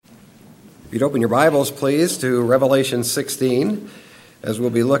You'd open your Bibles, please, to Revelation 16, as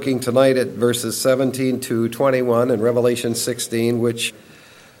we'll be looking tonight at verses 17 to 21 in Revelation 16, which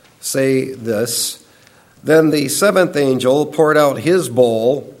say this: Then the seventh angel poured out his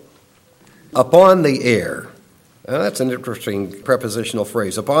bowl upon the air. Now, that's an interesting prepositional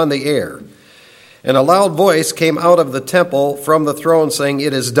phrase, upon the air. And a loud voice came out of the temple from the throne, saying,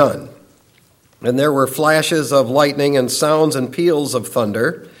 It is done. And there were flashes of lightning and sounds and peals of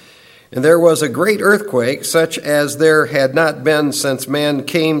thunder. And there was a great earthquake, such as there had not been since man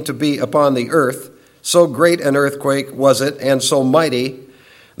came to be upon the earth. So great an earthquake was it, and so mighty.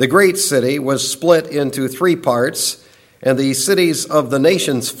 The great city was split into three parts, and the cities of the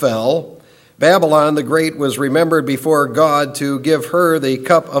nations fell. Babylon the Great was remembered before God to give her the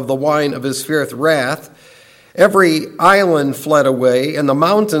cup of the wine of his fierce wrath. Every island fled away, and the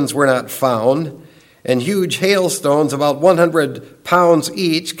mountains were not found. And huge hailstones, about 100 pounds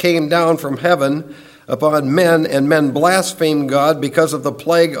each, came down from heaven upon men, and men blasphemed God because of the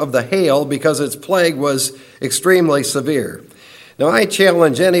plague of the hail, because its plague was extremely severe. Now, I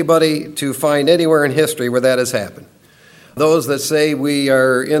challenge anybody to find anywhere in history where that has happened. Those that say we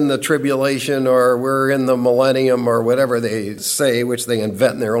are in the tribulation or we're in the millennium or whatever they say, which they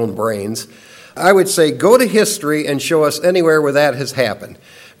invent in their own brains, I would say go to history and show us anywhere where that has happened,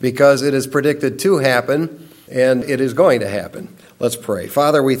 because it is predicted to happen, and it is going to happen. Let's pray.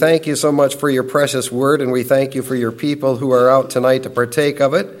 Father, we thank you so much for your precious word, and we thank you for your people who are out tonight to partake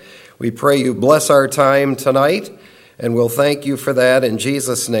of it. We pray you bless our time tonight, and we'll thank you for that. In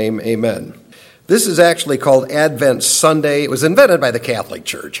Jesus' name, amen. This is actually called Advent Sunday. It was invented by the Catholic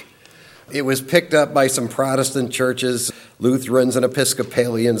Church. It was picked up by some Protestant churches, Lutherans and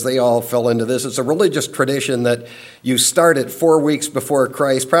Episcopalians. They all fell into this. It's a religious tradition that you start it 4 weeks before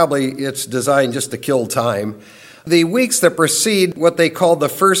Christ. Probably it's designed just to kill time. The weeks that precede what they call the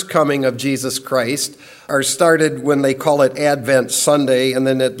first coming of Jesus Christ are started when they call it Advent Sunday, and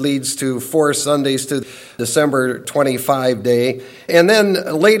then it leads to 4 Sundays to December 25 day. And then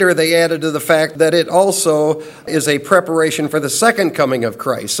later they added to the fact that it also is a preparation for the second coming of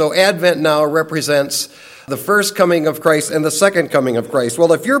Christ. So Advent now represents the first coming of Christ and the second coming of Christ.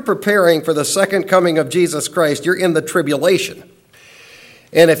 Well, if you're preparing for the second coming of Jesus Christ, you're in the tribulation.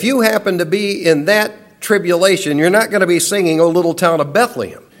 And if you happen to be in that tribulation, you're not going to be singing, O Little Town of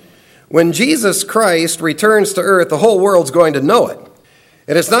Bethlehem. When Jesus Christ returns to earth, the whole world's going to know it.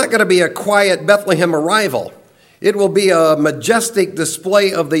 And it's not going to be a quiet Bethlehem arrival. It will be a majestic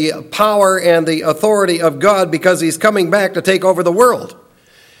display of the power and the authority of God, because he's coming back to take over the world.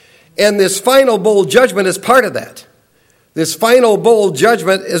 And this final bowl judgment is part of that. This final bowl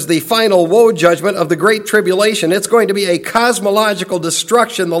judgment is the final woe judgment of the Great Tribulation. It's going to be a cosmological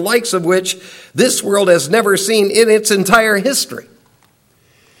destruction, the likes of which this world has never seen in its entire history.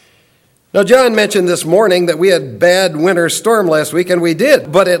 Now, John mentioned this morning that we had bad winter storm last week, and we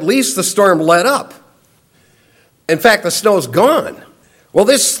did, but at least the storm let up. In fact, the snow's gone. Well,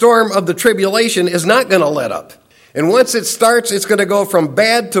 this storm of the tribulation is not going to let up. And once it starts, it's going to go from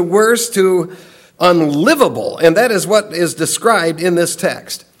bad to worse to unlivable, and that is what is described in this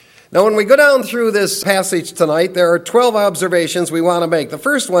text. Now, when we go down through this passage tonight, there are 12 observations we want to make. The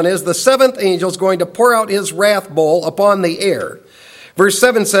first one is the seventh angel is going to pour out his wrath bowl upon the air. Verse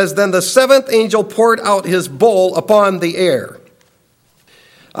 7 says, Then the seventh angel poured out his bowl upon the air.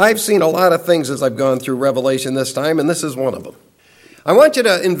 I've seen a lot of things as I've gone through Revelation this time, and this is one of them. I want you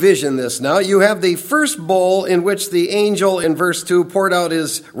to envision this now. You have the first bowl in which the angel in verse 2 poured out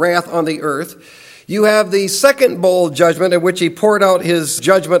his wrath on the earth. You have the second bowl judgment in which he poured out his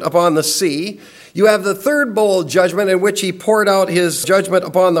judgment upon the sea. You have the third bowl judgment in which he poured out his judgment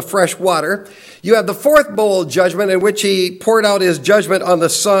upon the fresh water. You have the fourth bowl judgment in which he poured out his judgment on the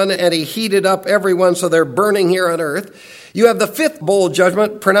sun, and he heated up everyone so they're burning here on earth. You have the fifth bowl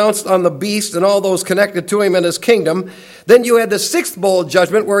judgment pronounced on the beast and all those connected to him and his kingdom. Then you had the sixth bowl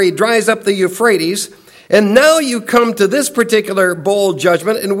judgment where he dries up the Euphrates. And now you come to this particular bowl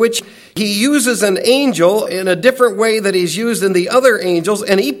judgment in which he uses an angel in a different way that he's used in the other angels,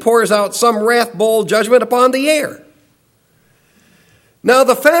 and he pours out some wrath bowl judgment upon the air. Now,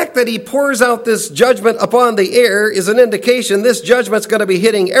 the fact that he pours out this judgment upon the air is an indication this judgment's going to be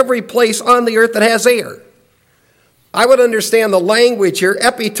hitting every place on the earth that has air. I would understand the language here,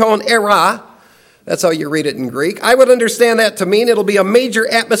 epiton era. That's how you read it in Greek. I would understand that to mean it'll be a major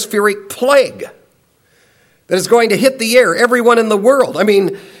atmospheric plague that is going to hit the air, everyone in the world. I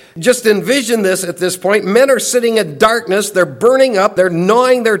mean, just envision this at this point. Men are sitting in darkness, they're burning up, they're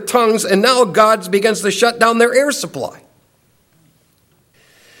gnawing their tongues, and now God begins to shut down their air supply.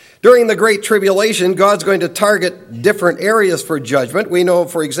 During the Great Tribulation, God's going to target different areas for judgment. We know,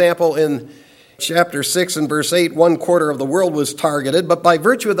 for example, in chapter 6 and verse 8, 1/4 of the world was targeted, but by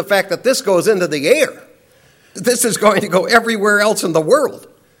virtue of the fact that this goes into the air, this is going to go everywhere else in the world.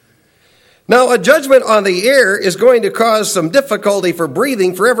 Now, a judgment on the air is going to cause some difficulty for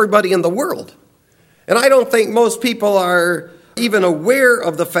breathing for everybody in the world. And I don't think most people are even aware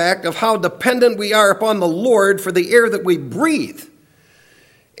of the fact of how dependent we are upon the Lord for the air that we breathe.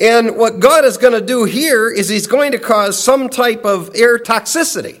 And what God is going to do here is he's going to cause some type of air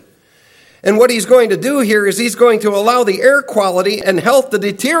toxicity. And what he's going to do here is he's going to allow the air quality and health to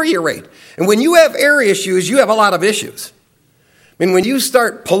deteriorate. And when you have air issues, you have a lot of issues. I mean, when you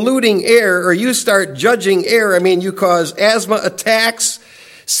start polluting air or you start judging air, I mean, you cause asthma attacks,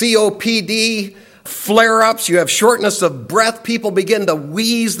 COPD, flare-ups, you have shortness of breath, people begin to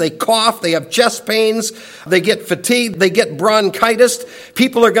wheeze, they cough, they have chest pains, they get fatigued, they get bronchitis.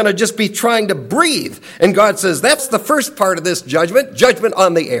 People are going to just be trying to breathe. And God says, that's the first part of this judgment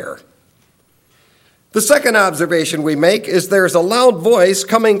on the air. The second observation we make is there's a loud voice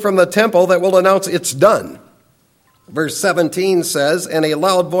coming from the temple that will announce it's done. Verse 17 says, and a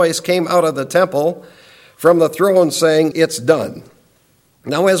loud voice came out of the temple from the throne saying, it's done.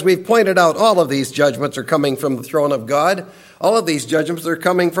 Now, as we've pointed out, all of these judgments are coming from the throne of God. All of these judgments are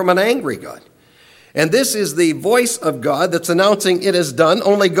coming from an angry God. And this is the voice of God that's announcing it is done.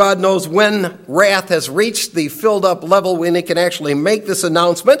 Only God knows when wrath has reached the filled up level when he can actually make this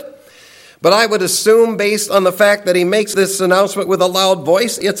announcement. But I would assume, based on the fact that he makes this announcement with a loud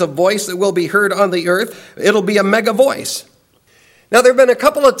voice, it's a voice that will be heard on the earth. It'll be a mega voice. Now, there have been a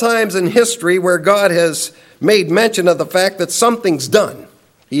couple of times in history where God has made mention of the fact that something's done.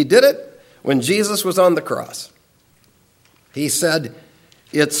 He did it when Jesus was on the cross. He said,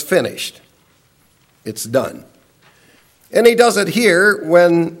 it's finished. It's done. And he does it here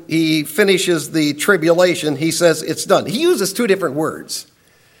when he finishes the tribulation. He says, it's done. He uses two different words.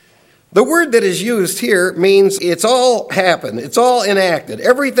 The word that is used here means it's all happened. It's all enacted.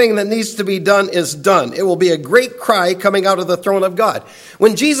 Everything that needs to be done is done. It will be a great cry coming out of the throne of God.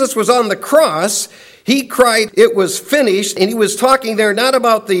 When Jesus was on the cross, he cried, it was finished, and he was talking there not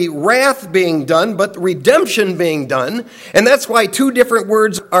about the wrath being done, but redemption being done, and that's why two different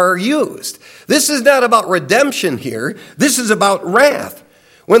words are used. This is not about redemption here. This is about wrath.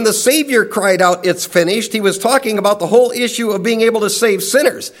 When the Savior cried out, it's finished, he was talking about the whole issue of being able to save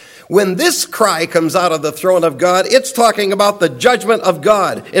sinners. When this cry comes out of the throne of God, it's talking about the judgment of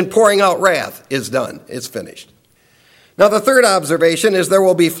God and pouring out wrath is done. It's finished. Now, the third observation is there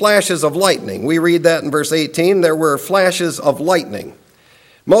will be flashes of lightning. We read that in verse 18. There were flashes of lightning.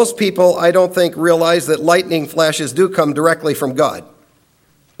 Most people, I don't think, realize that lightning flashes do come directly from God.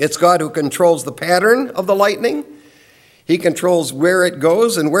 It's God who controls the pattern of the lightning. He controls where it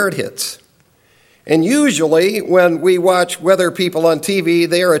goes and where it hits. And usually, when we watch weather people on TV,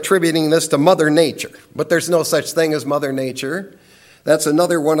 they are attributing this to Mother Nature. But there's no such thing as Mother Nature. That's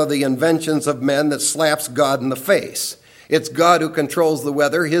another one of the inventions of men that slaps God in the face. It's God who controls the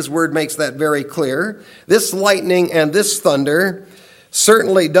weather. His word makes that very clear. This lightning and this thunder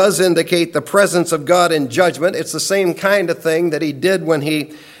certainly does indicate the presence of God in judgment. It's the same kind of thing that he did when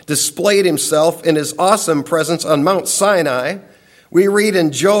he displayed himself in his awesome presence on Mount Sinai. We read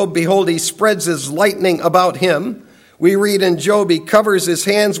in Job, behold, he spreads his lightning about him. We read in Job, he covers his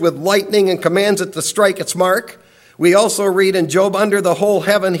hands with lightning and commands it to strike its mark. We also read in Job, under the whole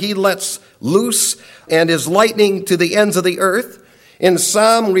heaven he lets loose and his lightning to the ends of the earth. In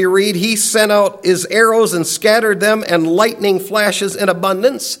Psalm we read, he sent out his arrows and scattered them, and lightning flashes in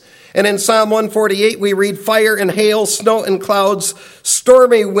abundance. And in Psalm 148 we read, fire and hail, snow and clouds,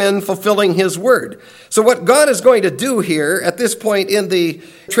 stormy wind fulfilling his word. So what God is going to do here at this point in the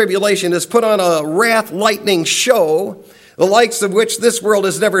tribulation is put on a wrath lightning show, the likes of which this world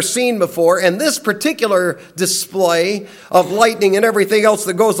has never seen before. And this particular display of lightning and everything else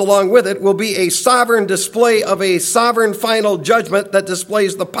that goes along with it will be a sovereign display of a sovereign final judgment that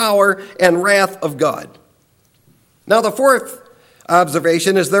displays the power and wrath of God. Now, the fourth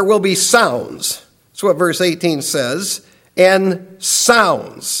observation is there will be sounds. That's what verse 18 says, and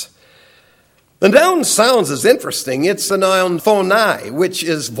sounds. The noun sounds is interesting. It's the noun phonai, which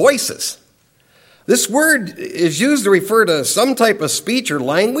is voices. This word is used to refer to some type of speech or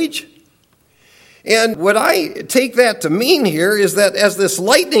language. And what I take that to mean here is that as this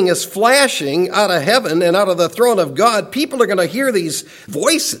lightning is flashing out of heaven and out of the throne of God, people are going to hear these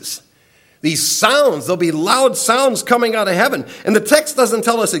voices, these sounds. There'll be loud sounds coming out of heaven. And the text doesn't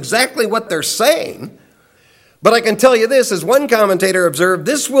tell us exactly what they're saying. But I can tell you this, as one commentator observed,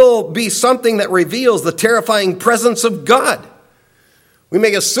 this will be something that reveals the terrifying presence of God. We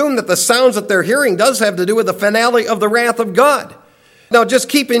may assume that the sounds that they're hearing does have to do with the finale of the wrath of God. Now, just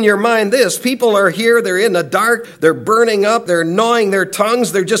keep in your mind this. People are here, they're in the dark, they're burning up, they're gnawing their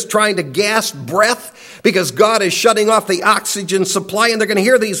tongues, they're just trying to gasp breath because God is shutting off the oxygen supply, and they're going to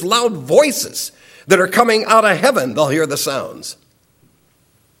hear these loud voices that are coming out of heaven. They'll hear the sounds.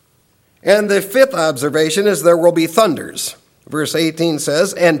 And the fifth observation is there will be thunders. Verse 18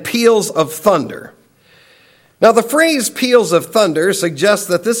 says, and peals of thunder. Now, the phrase peals of thunder suggests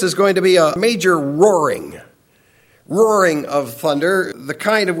that this is going to be a major roaring of thunder, the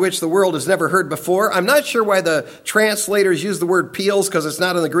kind of which the world has never heard before. I'm not sure why the translators use the word peals because it's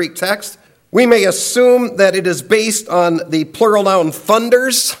not in the Greek text. We may assume that it is based on the plural noun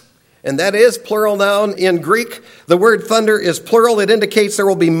thunders, and that is plural noun in Greek. The word thunder is plural. It indicates there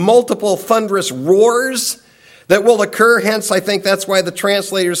will be multiple thunderous roars that will occur. Hence, I think that's why the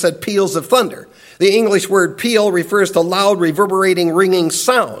translators said peals of thunder. The English word peal refers to loud, reverberating, ringing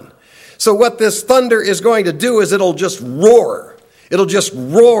sound. So what this thunder is going to do is it'll just roar. It'll just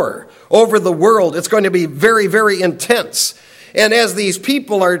roar over the world. It's going to be very, very intense. And as these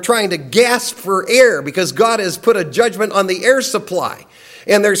people are trying to gasp for air because God has put a judgment on the air supply,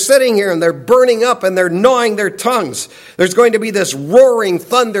 and they're sitting here and they're burning up and they're gnawing their tongues, there's going to be this roaring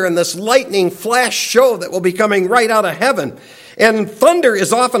thunder and this lightning flash show that will be coming right out of heaven. And thunder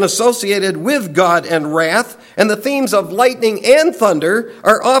is often associated with God and wrath, and the themes of lightning and thunder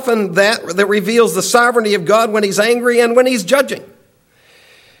are often that reveals the sovereignty of God when he's angry and when he's judging.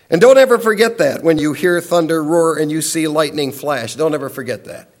 And don't ever forget that when you hear thunder roar and you see lightning flash. Don't ever forget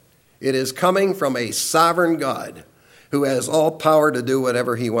that. It is coming from a sovereign God who has all power to do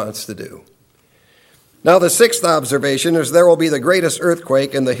whatever he wants to do. Now, the sixth observation is there will be the greatest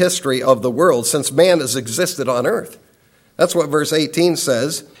earthquake in the history of the world since man has existed on earth. That's what verse 18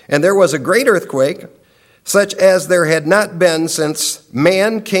 says. And there was a great earthquake, such as there had not been since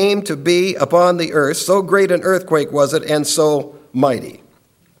man came to be upon the earth. So great an earthquake was it, and so mighty.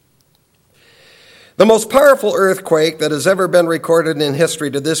 The most powerful earthquake that has ever been recorded in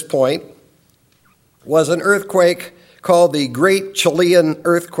history to this point was an earthquake called the Great Chilean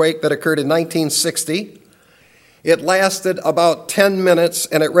Earthquake that occurred in 1960. It lasted about 10 minutes,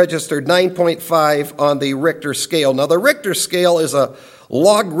 and it registered 9.5 on the Richter scale. Now, the Richter scale is a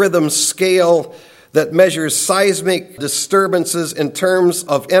logarithm scale that measures seismic disturbances in terms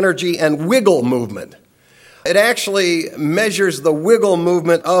of energy and wiggle movement. It actually measures the wiggle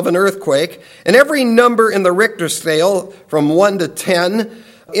movement of an earthquake, and every number in the Richter scale, from 1 to 10,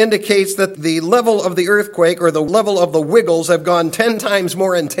 indicates that the level of the earthquake or the level of the wiggles have gone 10 times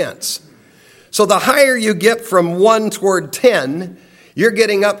more intense. So the higher you get from 1 toward 10, you're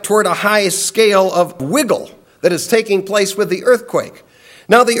getting up toward a high scale of wiggle that is taking place with the earthquake.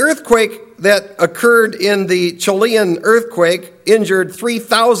 Now, the earthquake that occurred in the Chilean earthquake injured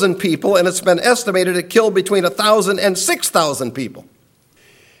 3,000 people, and it's been estimated it killed between 1,000 and 6,000 people.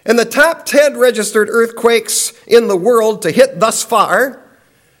 And the top 10 registered earthquakes in the world to hit thus far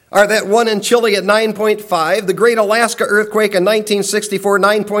are that one in Chile at 9.5, the Great Alaska Earthquake in 1964,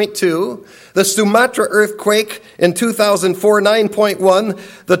 9.2, the Sumatra Earthquake in 2004,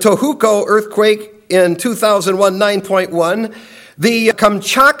 9.1, the Tohoku Earthquake in 2001, 9.1, the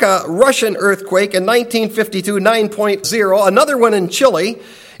Kamchatka Russian Earthquake in 1952, 9.0, another one in Chile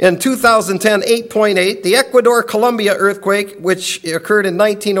in 2010, 8.8, the Ecuador-Colombia Earthquake, which occurred in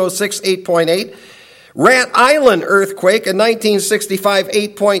 1906, 8.8, Rat Island Earthquake in 1965,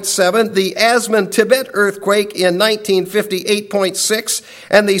 8.7, the Asman Tibet Earthquake in 1950, 8.6,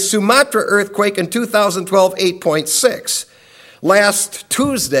 and the Sumatra Earthquake in 2012, 8.6. Last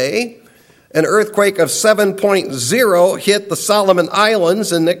Tuesday, an earthquake of 7.0 hit the Solomon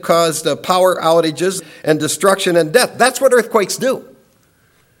Islands, and it caused power outages and destruction and death. That's what earthquakes do.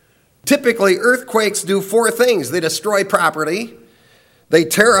 Typically, earthquakes do four things. They destroy property, they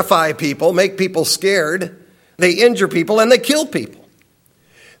terrify people, make people scared, they injure people, and they kill people.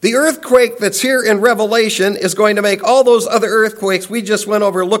 The earthquake that's here in Revelation is going to make all those other earthquakes we just went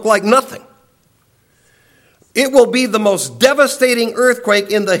over look like nothing. It will be the most devastating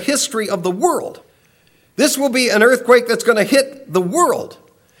earthquake in the history of the world. This will be an earthquake that's going to hit the world.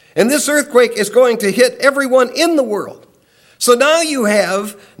 And this earthquake is going to hit everyone in the world. So now you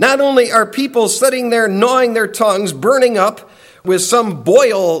have, not only are people sitting there gnawing their tongues, burning up with some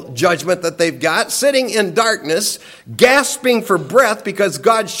boil judgment that they've got, sitting in darkness, gasping for breath because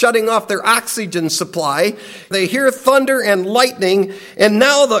God's shutting off their oxygen supply. They hear thunder and lightning, and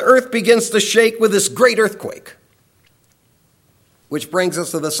now the earth begins to shake with this great earthquake. Which brings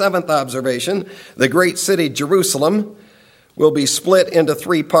us to the seventh observation. The great city, Jerusalem, will be split into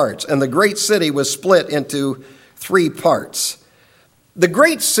three parts. And the great city was split into three parts. The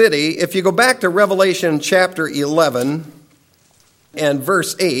great city, if you go back to Revelation chapter 11 and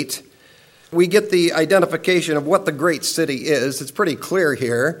verse 8, we get the identification of what the great city is. It's pretty clear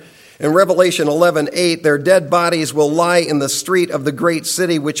here. In Revelation 11:8, their dead bodies will lie in the street of the great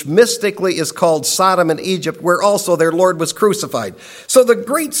city, which mystically is called Sodom and Egypt, where also their Lord was crucified. So the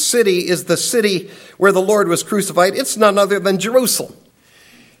great city is the city where the Lord was crucified. It's none other than Jerusalem.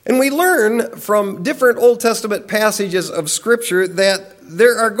 And we learn from different Old Testament passages of Scripture that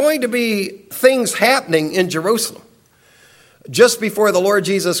there are going to be things happening in Jerusalem. Just before the Lord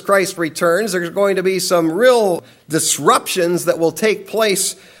Jesus Christ returns, there's going to be some real disruptions that will take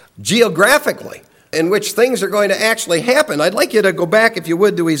place geographically, in which things are going to actually happen. I'd like you to go back, if you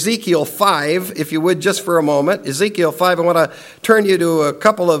would, to Ezekiel 5, if you would, just for a moment. Ezekiel 5, I want to turn you to a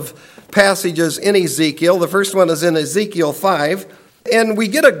couple of passages in Ezekiel. The first one is in Ezekiel 5, and we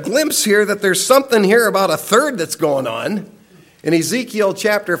get a glimpse here that there's something here about a third that's going on. In Ezekiel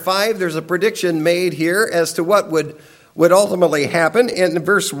chapter 5, there's a prediction made here as to what would ultimately happen. In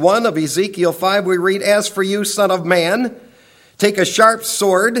verse 1 of Ezekiel 5, we read, "As for you, son of man, take a sharp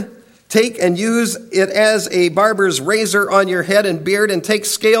sword, take and use it as a barber's razor on your head and beard, and take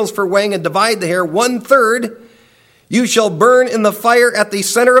scales for weighing and divide the hair 1/3. You shall burn in the fire at the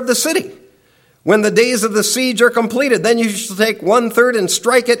center of the city. When the days of the siege are completed, then you shall take 1/3 and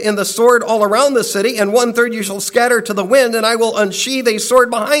strike it in the sword all around the city, and 1/3 you shall scatter to the wind, and I will unsheathe a sword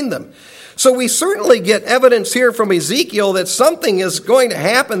behind them." So we certainly get evidence here from Ezekiel that something is going to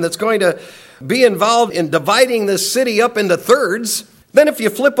happen that's going to be involved in dividing this city up into thirds. Then if you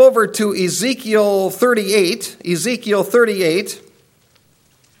flip over to Ezekiel 38,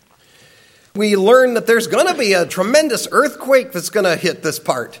 we learn that there's going to be a tremendous earthquake that's going to hit this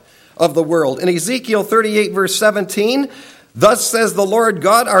part of the world. In Ezekiel 38, verse 17, "Thus says the Lord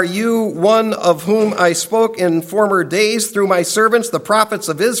God, are you one of whom I spoke in former days through my servants, the prophets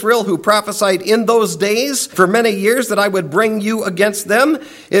of Israel, who prophesied in those days for many years that I would bring you against them?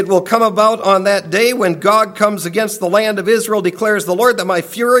 It will come about on that day when God comes against the land of Israel, declares the Lord, that my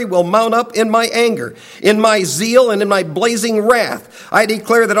fury will mount up in my anger, in my zeal, and in my blazing wrath. I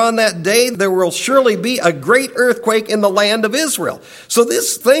declare that on that day there will surely be a great earthquake in the land of Israel." So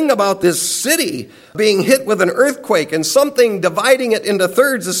this thing about this city being hit with an earthquake and something dividing it into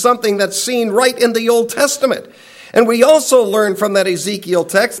thirds is something that's seen right in the Old Testament. And we also learn from that Ezekiel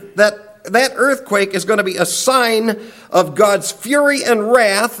text that that earthquake is going to be a sign of God's fury and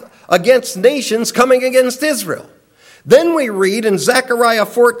wrath against nations coming against Israel. Then we read in Zechariah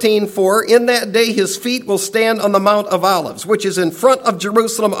 14:4, "In that day his feet will stand on the Mount of Olives, which is in front of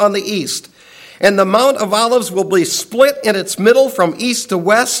Jerusalem on the east. And the Mount of Olives will be split in its middle from east to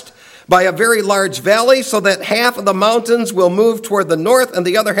west by a very large valley, so that half of the mountains will move toward the north and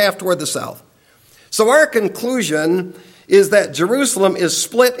the other half toward the south." So our conclusion is that Jerusalem is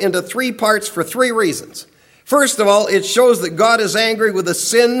split into three parts for three reasons. First of all, it shows that God is angry with the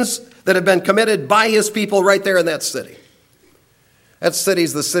sins that have been committed by his people right there in that city. That city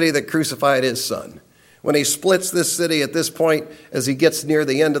is the city that crucified his son. When he splits this city at this point, as he gets near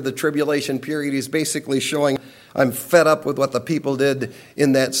the end of the tribulation period, he's basically showing, I'm fed up with what the people did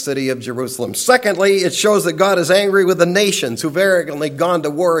in that city of Jerusalem. Secondly, it shows that God is angry with the nations who've arrogantly gone to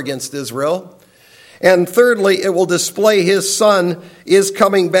war against Israel. And thirdly, it will display his son is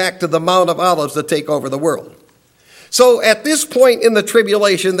coming back to the Mount of Olives to take over the world. So at this point in the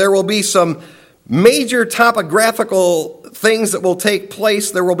tribulation, there will be some major topographical things that will take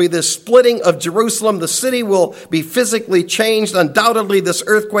place. There will be this splitting of Jerusalem. The city will be physically changed. Undoubtedly, this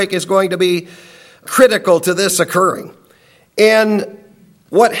earthquake is going to be critical to this occurring. And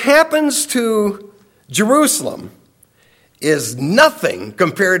what happens to Jerusalem is nothing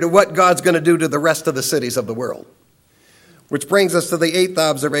compared to what God's going to do to the rest of the cities of the world. Which brings us to the eighth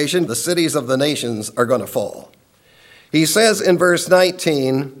observation: the cities of the nations are going to fall. He says in verse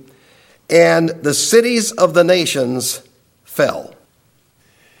 19, "And the cities of the nations fell."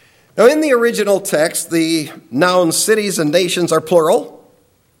 Now, in the original text, the noun cities and nations are plural.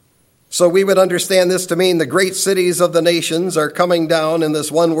 So we would understand this to mean the great cities of the nations are coming down in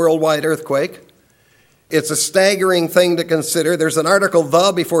this one worldwide earthquake. It's a staggering thing to consider. There's an article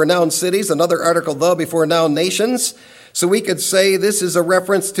 "the" before noun cities, another article "the" before noun nations. So we could say this is a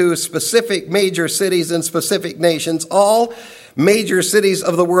reference to specific major cities and specific nations. All major cities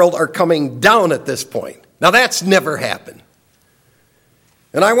of the world are coming down at this point. Now that's never happened.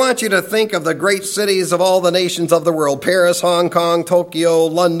 And I want you to think of the great cities of all the nations of the world: Paris, Hong Kong, Tokyo,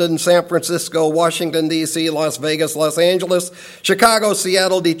 London, San Francisco, Washington, D.C., Las Vegas, Los Angeles, Chicago,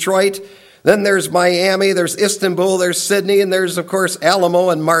 Seattle, Detroit. Then there's Miami, there's Istanbul, there's Sydney, and there's, of course,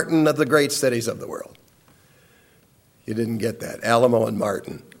 Alamo and Martin of the great cities of the world. You didn't get that. Alamo and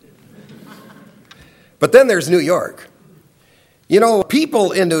Martin. But then there's New York. You know,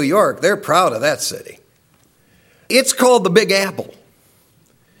 people in New York, they're proud of that city. It's called the Big Apple.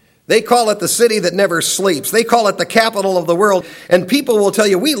 They call it the city that never sleeps. They call it the capital of the world. And people will tell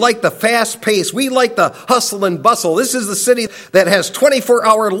you, we like the fast pace. We like the hustle and bustle. This is the city that has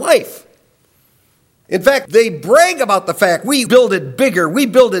 24-hour life. In fact, they brag about the fact we build it bigger. We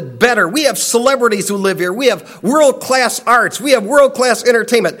build it better. We have celebrities who live here. We have world-class arts. We have world-class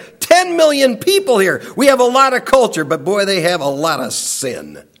entertainment. 10 million people here. We have a lot of culture, but boy, they have a lot of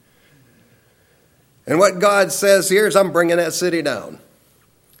sin. And what God says here is, I'm bringing that city down.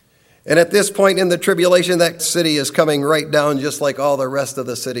 And at this point in the tribulation, that city is coming right down just like all the rest of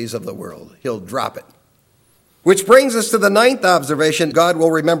the cities of the world. He'll drop it. Which brings us to the ninth observation. God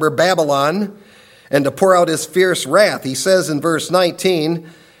will remember Babylon and to pour out his fierce wrath. He says in verse 19,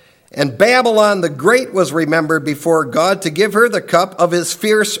 and Babylon the Great was remembered before God to give her the cup of his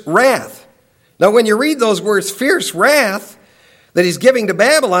fierce wrath. Now when you read those words, fierce wrath, that he's giving to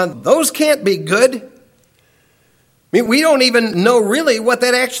Babylon, those can't be good. I mean, we don't even know really what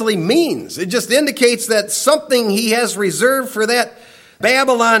that actually means. It just indicates that something he has reserved for that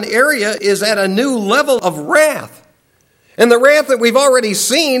Babylon area is at a new level of wrath. And the wrath that we've already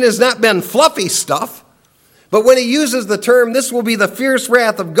seen has not been fluffy stuff. But when he uses the term, this will be the fierce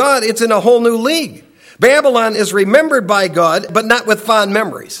wrath of God, it's in a whole new league. Babylon is remembered by God, but not with fond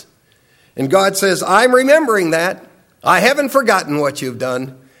memories. And God says, I'm remembering that. I haven't forgotten what you've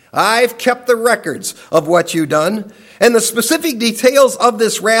done. I've kept the records of what you've done. And the specific details of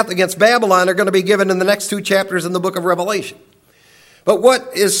this wrath against Babylon are going to be given in the next 2 chapters in the book of Revelation. But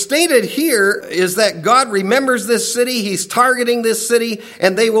what is stated here is that God remembers this city, he's targeting this city,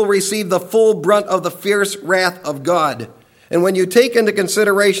 and they will receive the full brunt of the fierce wrath of God. And when you take into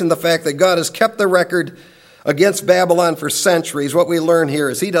consideration the fact that God has kept the record against Babylon for centuries, what we learn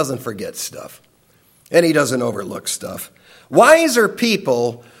here is he doesn't forget stuff, and he doesn't overlook stuff. Wise are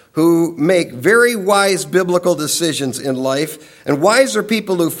people who make very wise biblical decisions in life, and wise are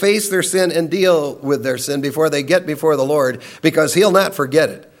people who face their sin and deal with their sin before they get before the Lord, because he'll not forget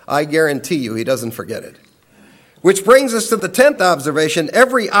it. I guarantee you he doesn't forget it. Which brings us to the 10th observation.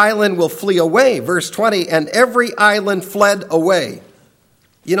 Every island will flee away. Verse 20, and every island fled away.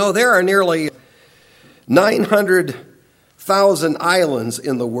 You know, there are nearly 900,000 islands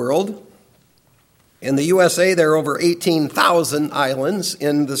in the world. In the USA, there are over 18,000 islands.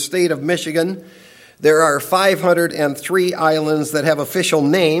 In the state of Michigan, there are 503 islands that have official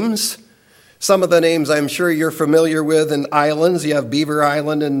names. Some of the names I'm sure you're familiar with in islands. You have Beaver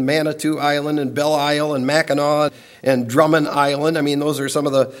Island and Manitou Island and Belle Isle and Mackinac and Drummond Island. I mean, those are some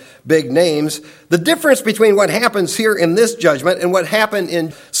of the big names. The difference between what happens here in this judgment and what happened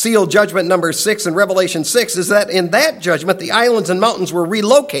in seal judgment number 6 in Revelation 6 is that in that judgment, the islands and mountains were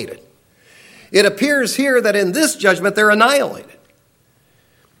relocated. It appears here that in this judgment they're annihilated.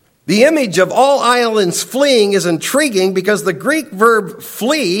 The image of all islands fleeing is intriguing because the Greek verb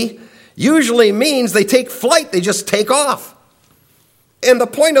flee usually means they take flight, they just take off. And the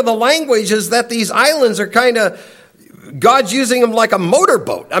point of the language is that these islands are kind of, God's using them like a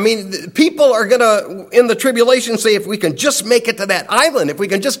motorboat. I mean, people are going to, in the tribulation, say, if we can just make it to that island, if we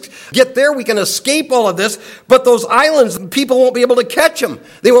can just get there, we can escape all of this. But those islands, people won't be able to catch them.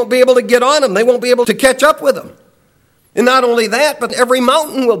 They won't be able to get on them. They won't be able to catch up with them. And not only that, but every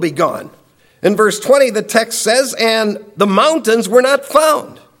mountain will be gone. In verse 20, the text says, and the mountains were not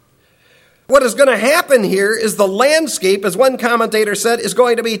found. What is going to happen here is the landscape, as one commentator said, is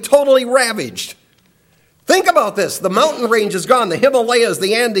going to be totally ravaged. Think about this. The mountain range is gone. The Himalayas,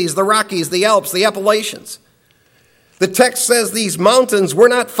 the Andes, the Rockies, the Alps, the Appalachians. The text says these mountains were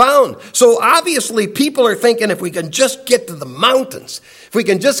not found. So obviously people are thinking if we can just get to the mountains, if we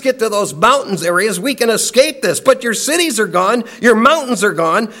can just get to those mountains areas, we can escape this. But your cities are gone. Your mountains are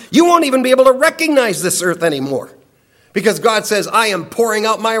gone. You won't even be able to recognize this earth anymore. Because God says, I am pouring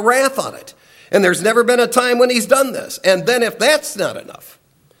out my wrath on it. And there's never been a time when he's done this. And then if that's not enough,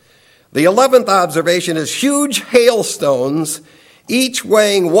 the 11th observation is huge hailstones, each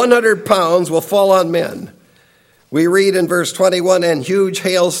weighing 100 pounds, will fall on men. We read in verse 21, and huge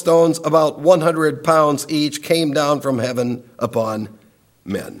hailstones about 100 pounds each came down from heaven upon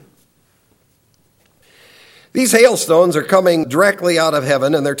men. These hailstones are coming directly out of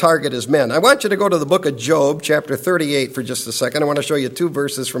heaven, and their target is men. I want you to go to the book of Job, chapter 38, for just a second. I want to show you 2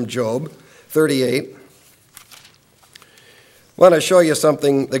 verses from Job 38. I want to show you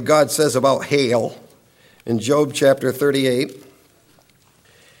something that God says about hail in Job chapter 38.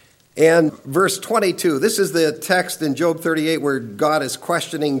 And verse 22, this is the text in Job 38 where God is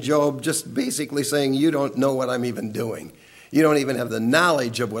questioning Job, just basically saying, you don't know what I'm even doing. You don't even have the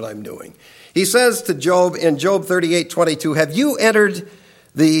knowledge of what I'm doing. He says to Job in Job 38:22, have you entered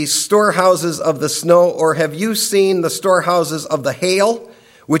the storehouses of the snow, or have you seen the storehouses of the hail,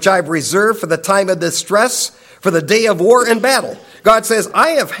 which I've reserved for the time of distress, for the day of war and battle? God says, I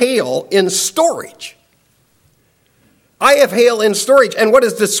have hail in storage. I have hail in storage. And what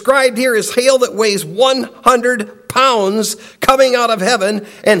is described here is hail that weighs 100 pounds coming out of heaven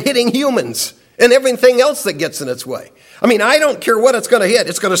and hitting humans and everything else that gets in its way. I mean, I don't care what it's going to hit.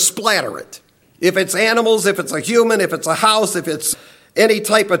 It's going to splatter it. If it's animals, if it's a human, if it's a house, if it's any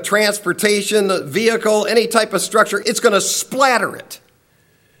type of transportation, vehicle, any type of structure, it's going to splatter it.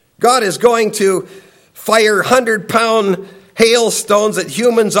 God is going to fire 100-pound hailstones at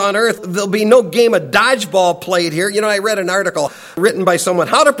humans on earth. There'll be no game of dodgeball played here. You know, I read an article written by someone,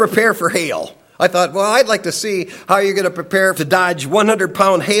 how to prepare for hail. I thought, well, I'd like to see how you're going to prepare to dodge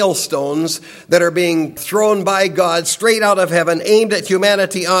 100-pound hailstones that are being thrown by God straight out of heaven, aimed at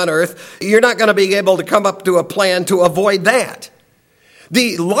humanity on earth. You're not going to be able to come up to a plan to avoid that.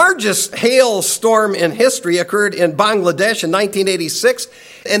 The largest hailstorm in history occurred in Bangladesh in 1986,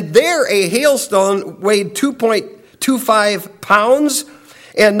 and there a hailstone weighed 2.25 pounds,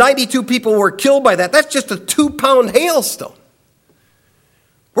 and 92 people were killed by that. That's just a 2-pound hailstone.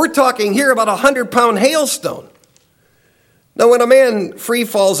 We're talking here about a 100-pound hailstone. Now, when a man free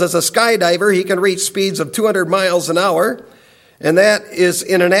falls as a skydiver, he can reach speeds of 200 miles an hour, and that is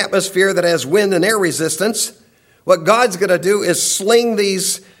in an atmosphere that has wind and air resistance. What God's going to do is sling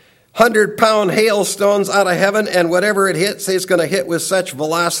these 100-pound hailstones out of heaven, and whatever it hits, it's going to hit with such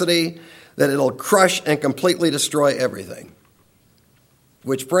velocity that it'll crush and completely destroy everything.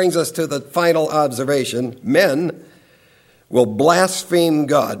 Which brings us to the final observation. Men will blaspheme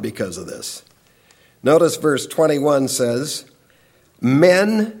God because of this. Notice verse 21 says,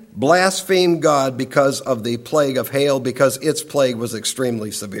 men blaspheme God because of the plague of hail, because its plague was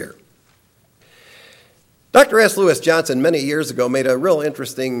extremely severe. Dr. S. Lewis Johnson many years ago made a real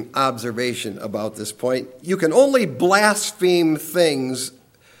interesting observation about this point. You can only blaspheme things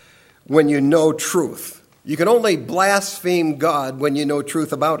when you know truth. You can only blaspheme God when you know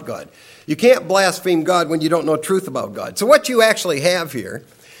truth about God. You can't blaspheme God when you don't know truth about God. So what you actually have here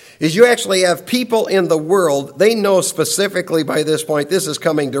is you actually have people in the world, they know specifically by this point this is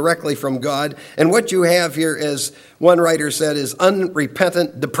coming directly from God. And what you have here, as one writer said, is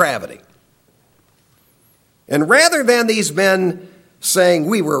unrepentant depravity. And rather than these men saying,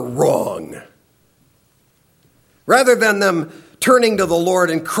 we were wrong, rather than them turning to the Lord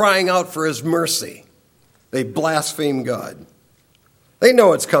and crying out for his mercy, they blaspheme God. They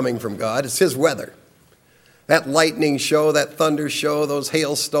know it's coming from God. It's his weather. That lightning show, that thunder show, those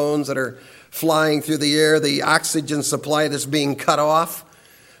hailstones that are flying through the air, the oxygen supply that's being cut off,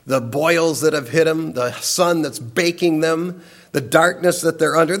 the boils that have hit them, the sun that's baking them, the darkness that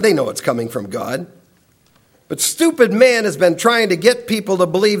they're under, they know it's coming from God. But stupid man has been trying to get people to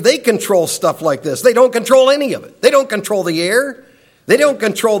believe they control stuff like this. They don't control any of it. They don't control the air. They don't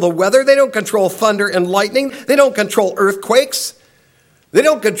control the weather. They don't control thunder and lightning. They don't control earthquakes. They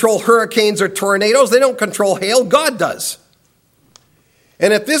don't control hurricanes or tornadoes. They don't control hail. God does.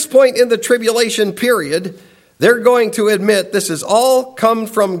 And at this point in the tribulation period, they're going to admit this has all come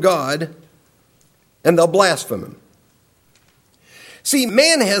from God, and they'll blaspheme him. See,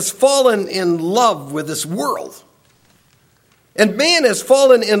 man has fallen in love with this world. And man has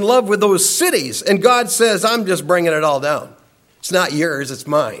fallen in love with those cities. And God says, I'm just bringing it all down. It's not yours, it's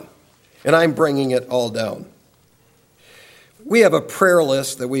mine. And I'm bringing it all down. We have a prayer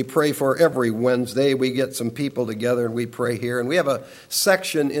list that we pray for every Wednesday. We get some people together and we pray here. And we have a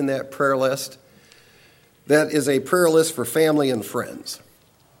section in that prayer list that is a prayer list for family and friends.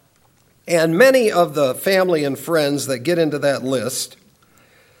 And many of the family and friends that get into that list,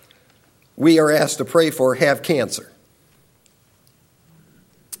 we are asked to pray for, have cancer.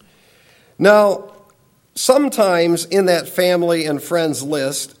 Now, sometimes in that family and friends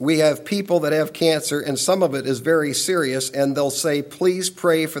list, we have people that have cancer, and some of it is very serious, and they'll say, please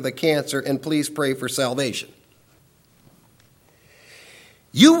pray for the cancer and please pray for salvation.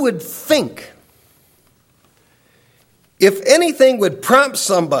 You would think if anything would prompt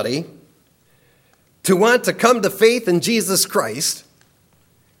somebody to want to come to faith in Jesus Christ,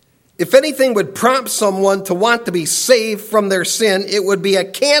 if anything would prompt someone to want to be saved from their sin, it would be a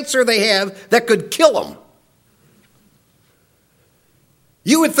cancer they have that could kill them.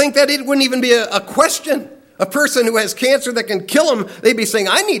 You would think that it wouldn't even be a question. A person who has cancer that can kill him, they'd be saying,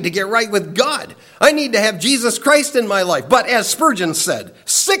 I need to get right with God. I need to have Jesus Christ in my life. But as Spurgeon said,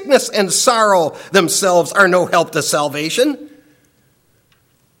 sickness and sorrow themselves are no help to salvation.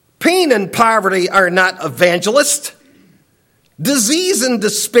 Pain and poverty are not evangelists. Disease and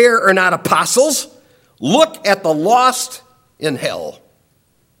despair are not apostles. Look at the lost in hell.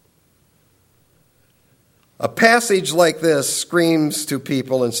 A passage like this screams to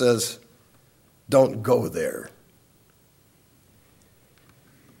people and says, don't go there.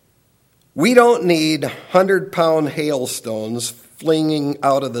 We don't need 100-pound hailstones flinging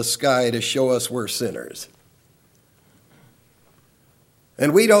out of the sky to show us we're sinners.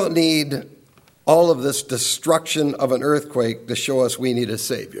 And we don't need all of this destruction of an earthquake to show us we need a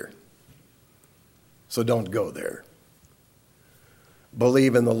Savior. So don't go there.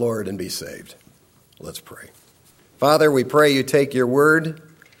 Believe in the Lord and be saved. Let's pray. Father, we pray you take your word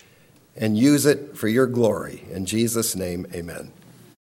and use it for your glory. In Jesus' name, amen.